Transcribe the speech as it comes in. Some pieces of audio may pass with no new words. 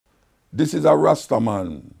This is a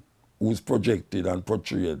Rastaman who's projected and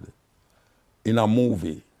portrayed in a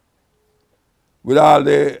movie with all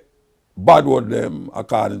the bad word them,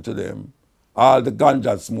 according to them, all the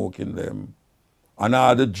ganja smoking them, and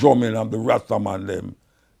all the drumming of the Rastaman them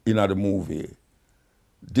in the movie.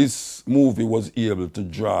 This movie was able to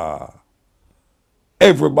draw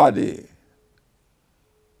everybody.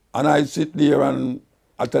 And I sit there and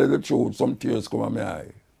I tell you the truth, some tears come on my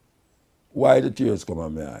eye. Why the tears come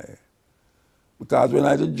on my eye? Because when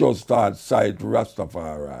I just start sight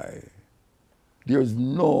Rastafari, there's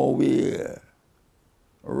no way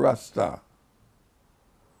Rasta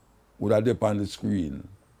would have dip on the screen.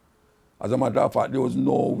 As a matter of fact, there was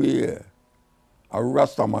no way a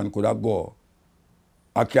Rastaman could have go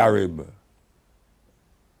a Carib.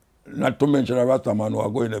 Not to mention a Rastaman who are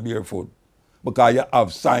going to barefoot. Because you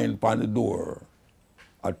have sign on the door.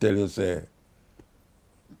 I tell you, say,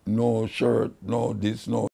 no shirt, no this, no